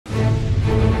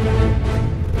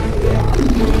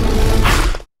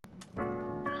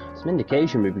Some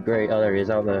indication would be great. Oh, there he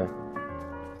is out there.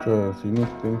 Sure, so you need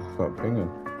to start pinging.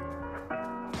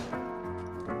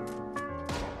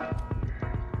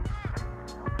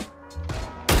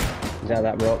 He's out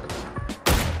of that rock.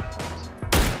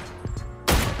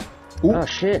 Ooh. Oh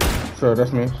shit. Sure,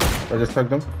 that's me. I just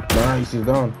tagged him. Nice, he's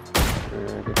down.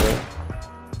 Good work.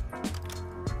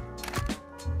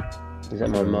 He's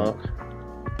at my mark.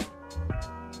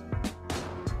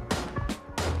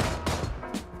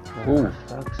 Ooh. Oh, for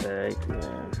fuck's sake,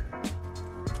 man.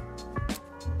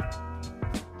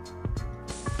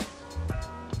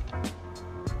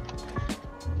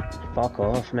 Fuck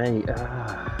off, mate.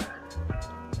 Ah.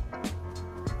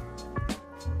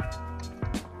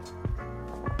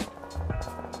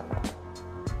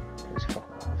 Just fuck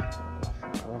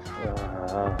off.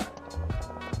 Ah.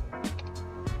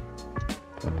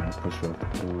 Push up.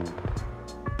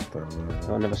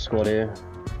 Got another squad here.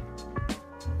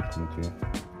 Come to you.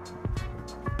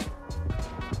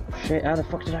 Shit, how the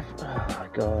fuck did I... Oh my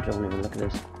god, I don't even look at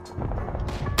this.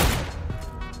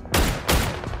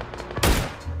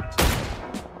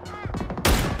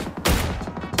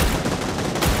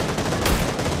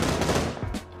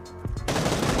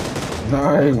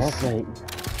 Nice! That's mate.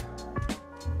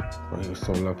 Bro, he was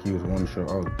so lucky he was one shot.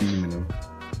 I was beaming him.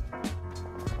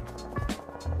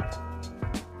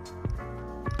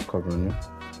 Covering you.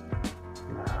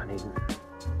 Oh, I need him.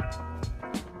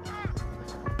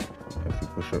 If you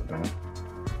push up down.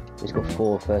 He's got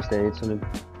 4 first aids on him.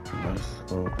 Nice,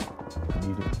 bro.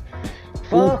 Need it.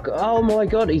 Fuck! Oh my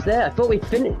god, he's there. I thought we'd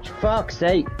finished. Fuck's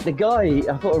sake. The guy,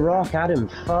 I thought a rock had him.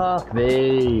 Fuck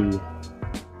me.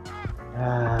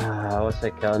 Ah, what's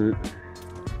a cunt?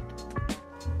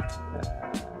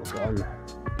 Gone.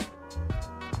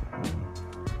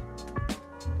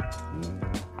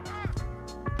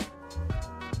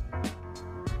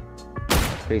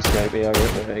 Please smoke me over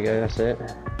it. There you go, that's it.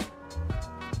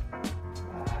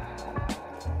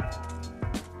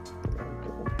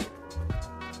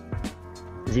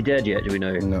 Is he dead yet? Do we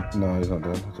know? No, no, he's not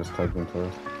dead. I just tagged him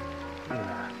first.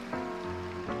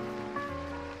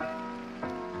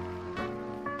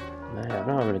 Man,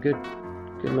 I'm having a good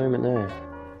moment there.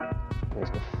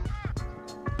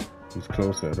 He's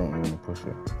closer. I don't really want to push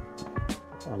it.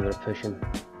 I'm gonna push him.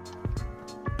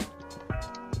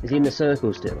 Is he in the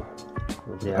circle still?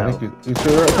 Or is he out? I think he's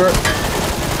still right.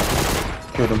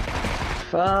 Killed him.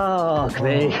 Fuck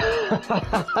me!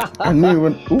 I knew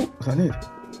when. Ooh, was that it?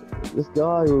 This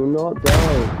guy will not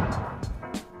die.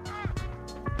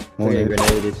 Okay,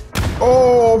 grenaded.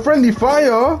 Oh, friendly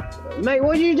fire! Mate,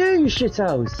 what do you do, you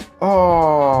shithouse?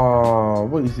 Oh,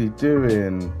 what is he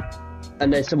doing?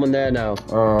 And there's someone there now.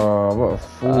 Oh, what a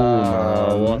fool,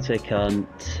 man. What a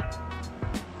cunt.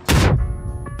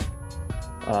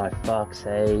 Oh, fuck's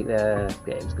sake, the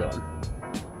game's gone.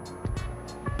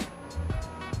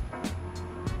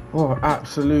 What an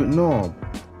absolute knob.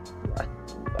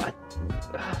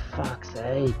 Fuck's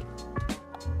sake.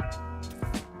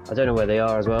 I don't know where they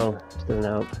are as well. Still doesn't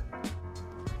help.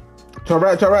 To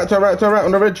right,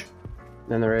 on the ridge.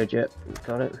 On the ridge, yep.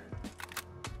 Got it.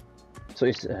 So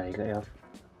you got it off.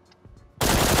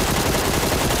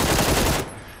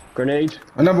 Grenade.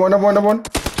 Another one.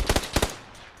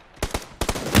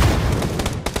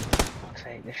 Fuck's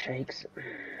sake, the shakes.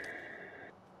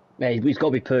 Hey, he's got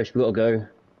to be pushed. We've got to go.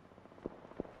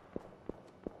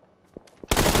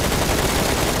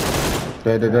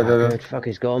 Good. Fuck,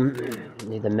 he's gone.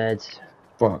 Need the meds.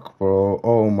 Fuck, bro.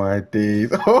 Oh my days.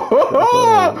 Bro.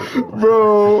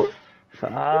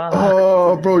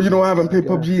 Oh, bro. You know I haven't played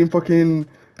PUBG in fucking.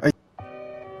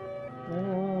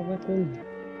 Weapon.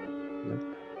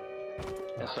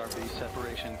 SRB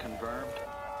separation confirmed.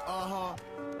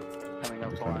 Coming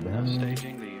up on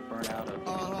staging the burnout of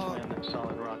twin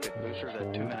solid rocket boosters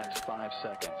at 2 minutes 5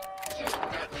 seconds.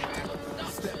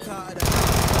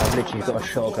 I've literally got a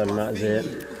shotgun and that's it.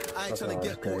 I ain't tryna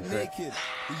get caught naked.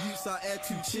 The youths out here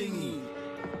too chingy.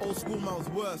 Old school man was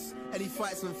worse. Any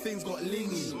fights when things got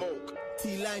lingy. Smoke.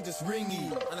 T-line just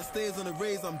ringy. And I stays on the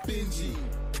rays, I'm bingy.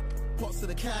 Pots to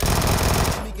the cat.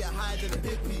 Let me get higher than a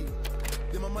hippie.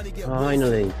 Then my money get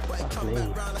finally. But it come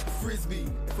back round like a frisbee.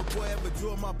 If a boy ever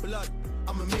draw my blood,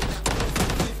 I'ma make that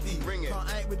 50. Bring it. Can't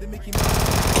act with the Mickey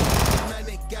Mouse. Man,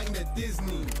 they gang, they're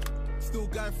Disney. Still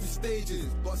going through stages.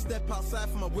 Gotta step outside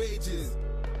for my wages.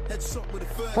 Headshot with a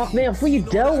 30. Fuck me, I thought you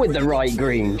dealt with the right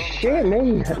green. Shit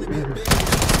me.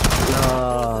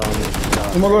 Oh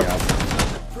my god.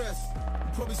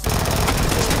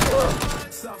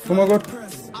 Oh my god.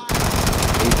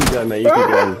 You keep going, mate. You keep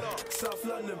going. South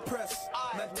London press.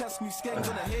 Man, test me skanks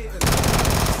on the haters.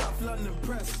 South London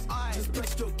press. Just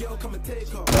press your girl, come and take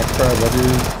her. Nice try, buddy.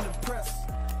 Press.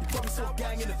 Probably saw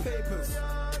gang in the papers.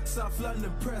 South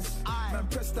London press, man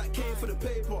press that came for the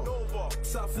paper.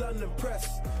 South London press,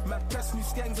 man press new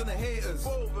skanks on the haters.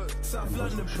 South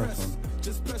London press,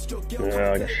 just press your girl.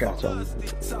 Yeah, I got shot on.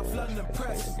 South London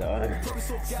press, probably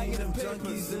saw gang in the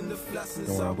papers in the flats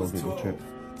since I was 12.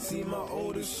 See my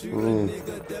older shooter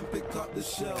nigga, then pick up the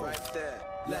shell. Right there.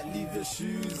 Like leave your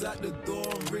shoes at the door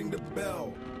and ring the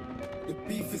bell. The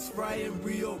beef is frying,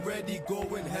 we already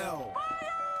going hell.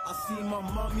 I see my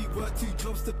mommy work 2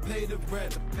 jobs to pay the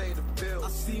rent, pay the bill. I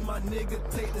see my nigga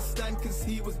take the stand cause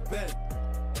he was bent.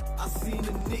 I seen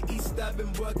the Nicky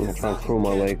stabbing workers. I'm gonna try and crawl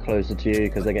my way closer to you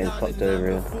because they're getting fucked over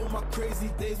here. My crazy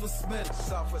days were spent.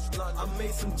 Southwest London. I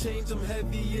made some change, I'm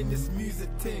heavy in this music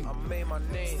thing. I made my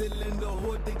name. Still in the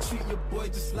hood, they treat your boy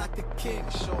just like a king.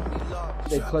 Show me love.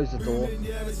 They closed the door.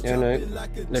 Yeah, no.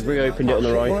 They've reopened it on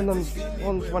the right.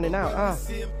 One's running out. Ah.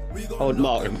 Hold,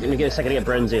 Mark, let me get a second to get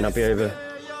Brenzy and I'll be over.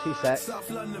 2 secs. South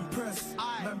London press.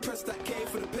 Man press that came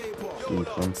for the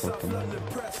paper. South London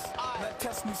press. Man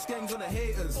test new skanks on the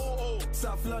haters.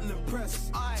 South London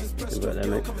press. Just press Good work there,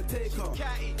 mate. come and take her.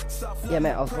 Yeah,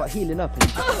 mate, I was like healing up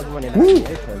and I was running out of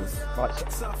the open.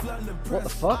 Right, so, what the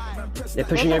fuck? They're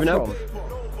pushing over now.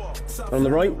 On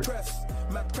the right.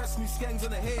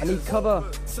 I need cover.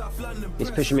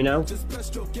 He's pushing me now.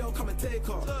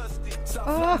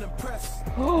 Ah!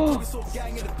 Oh!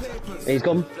 He's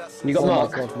gone. You got Oh my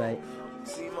Mark. God, mate.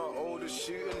 See my older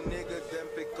shooter nigga, then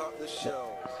pick up the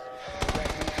shell.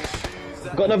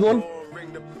 Got another one.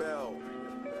 Ring the bell.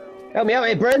 Help me out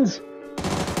here, Brenz.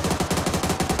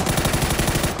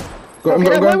 Got him,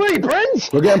 Get out got of him. my way,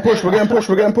 Brenz. We're getting pushed, we're getting pushed,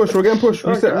 we're getting pushed, we're getting pushed.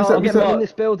 Reset, I'll reset, get reset. Mark. In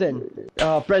this building.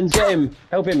 Oh, Brenz, get him.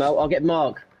 Help him out. I'll get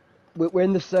Mark. We're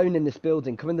in the zone in this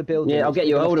building. Come in the building. Yeah, I'll get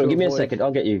you. Hold on. Give me a Avoid- second.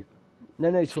 I'll get you.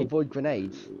 No, to avoid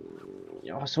grenades.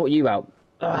 I'll sort you out.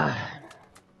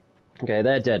 Okay,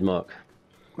 they're dead, Mark.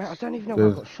 Mate, I don't even know where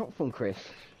I got shot from, Chris.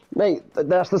 Mate,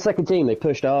 that's the second team. They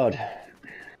pushed hard.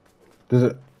 There's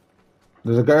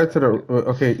a guy to the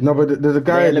okay. No, but there's a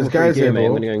guy. Yeah, There's level 3 guys gear, here, mate.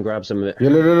 I'm bro. gonna go and grab some of it. Yeah,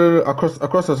 look,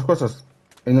 across us.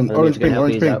 In an I need orange to go ping, help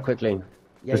orange these ping. out quickly.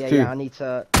 Yeah, There's two. yeah. I need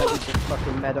to let me just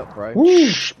fucking med up, bro.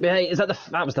 Whoosh! Hey, is that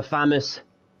that was the famous?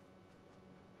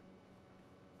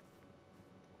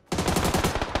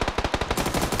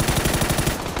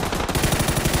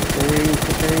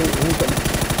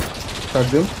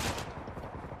 Tagged him.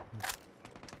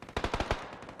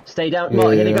 Stay down, Yeah,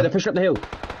 Mark. Here yeah, they go. yeah. They're pushing up the hill.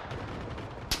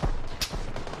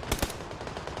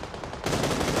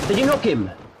 Did you knock him?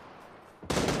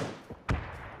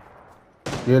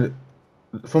 Yeah,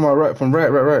 from our right, from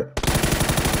right.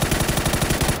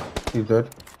 He's dead.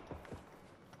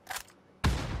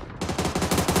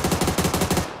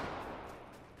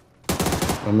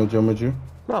 I'm with you.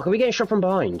 Mark, are we getting shot from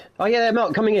behind? Oh yeah,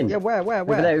 Mark, coming in. Yeah, where?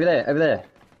 Over there.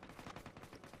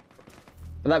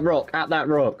 At that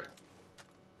rock,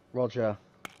 Roger.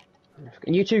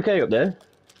 Are you 2K up there?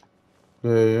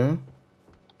 Yeah.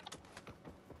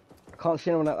 I can't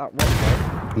see anyone at that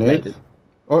rock, bro. Nate.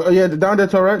 Oh yeah, down there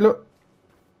to our right. Look.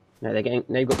 No,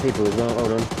 they've got people as well.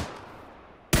 Hold on.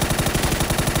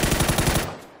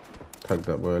 Tag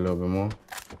that boy a little bit more.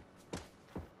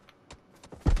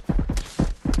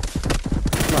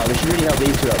 Mark, we should really help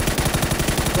these two up.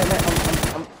 Yeah, mate,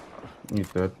 I'm He's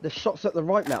dead. the shots at the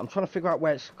right, mate. I'm trying to figure out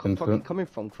where it's Constant. fucking coming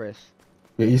from, Chris.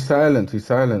 Yeah, he's silent.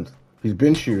 He's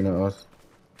been shooting at us.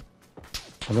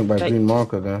 I think by Hey. green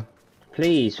marker there.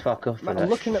 Please, fuck off. Man, with I'm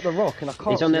that. looking at the rock and I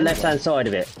can't. He's on the see left-hand anyone. side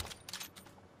of it.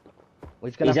 Well,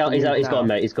 he's gonna He's have out. to He's move out. He's now. gone,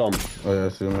 mate. He's gone. Oh yeah, I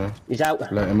see him there. He's out.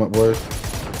 Light him up, boys.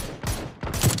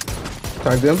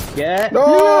 Tagged him. Yeah. No!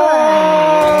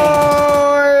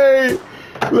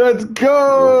 Let's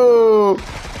go!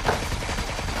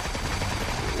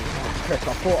 Chris,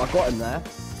 I thought I got him there.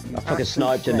 I fucking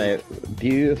sniped him, mate.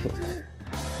 Beautiful.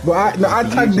 But I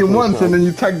tagged him Beautiful once snipe. and then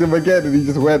you tagged him again and he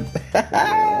just went.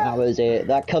 That was it.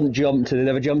 That cunt jumped and they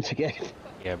never jumped again.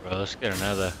 Yeah, bro, let's get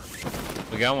another.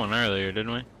 We got one earlier,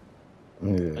 didn't we? I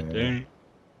Yeah. think.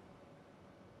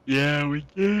 Yeah, we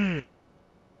did.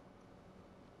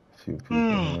 Few people,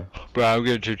 man. Bro, I'm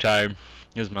getting too tired.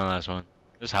 This is my last one.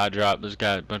 This hot drop, there's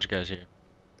got a bunch of guys here.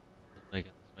 Let's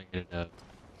make it up.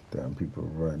 Damn, people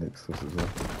right next to us as well.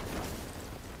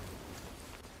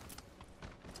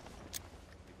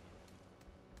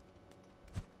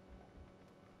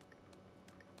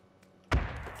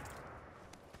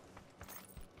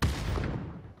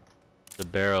 The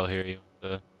barrel here, you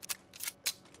want the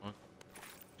one?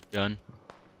 Gun.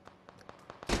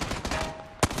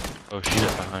 Oh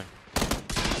shit, behind.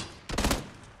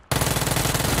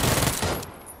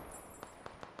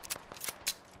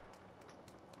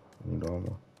 Need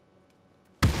armor.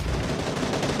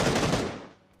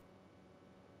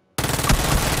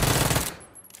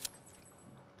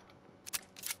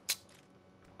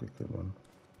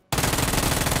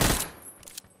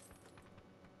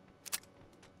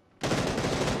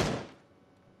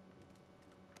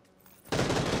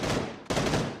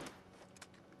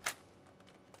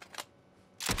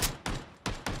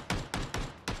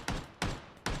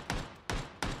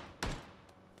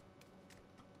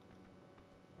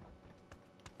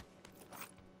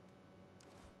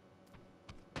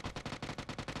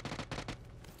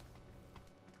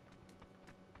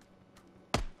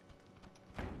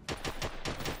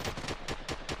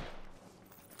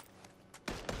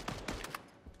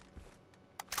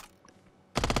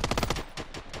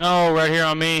 No, right here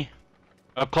on me.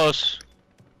 Up close.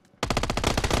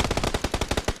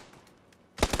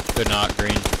 Good knock,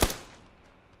 green.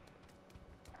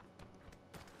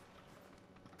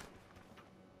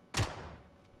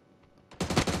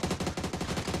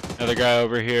 Another guy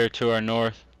over here to our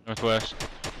northwest.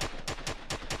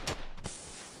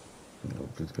 Oh,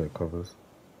 please get covers.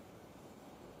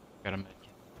 Got him.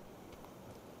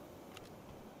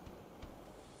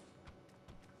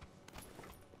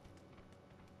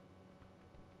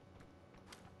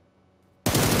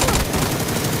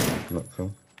 Knocked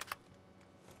him.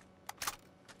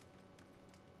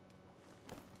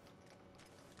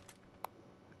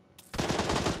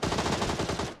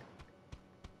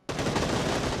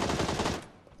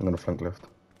 I'm gonna flank left.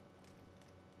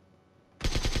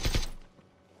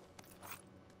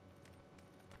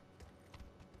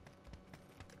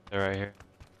 They're right here.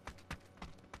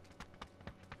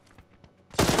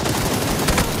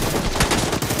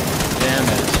 Damn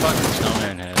it, it's fucking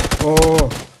snowman head. Oh,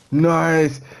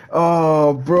 nice.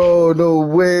 Oh, bro, no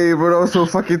way, bro. That was so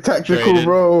fucking tactical, Traded.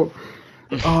 bro.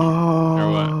 Or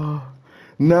Oh.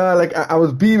 Nah, like I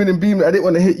was beaming and beaming. I didn't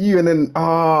want to hit you, and then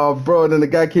bro, then the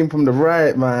guy came from the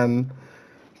right, man.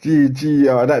 GG.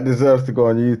 Oh, that deserves to go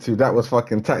on YouTube. That was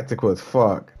fucking tactical as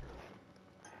fuck.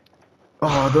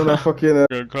 Oh, don't I fucking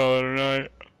Gonna call it a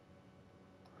night.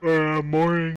 Morning.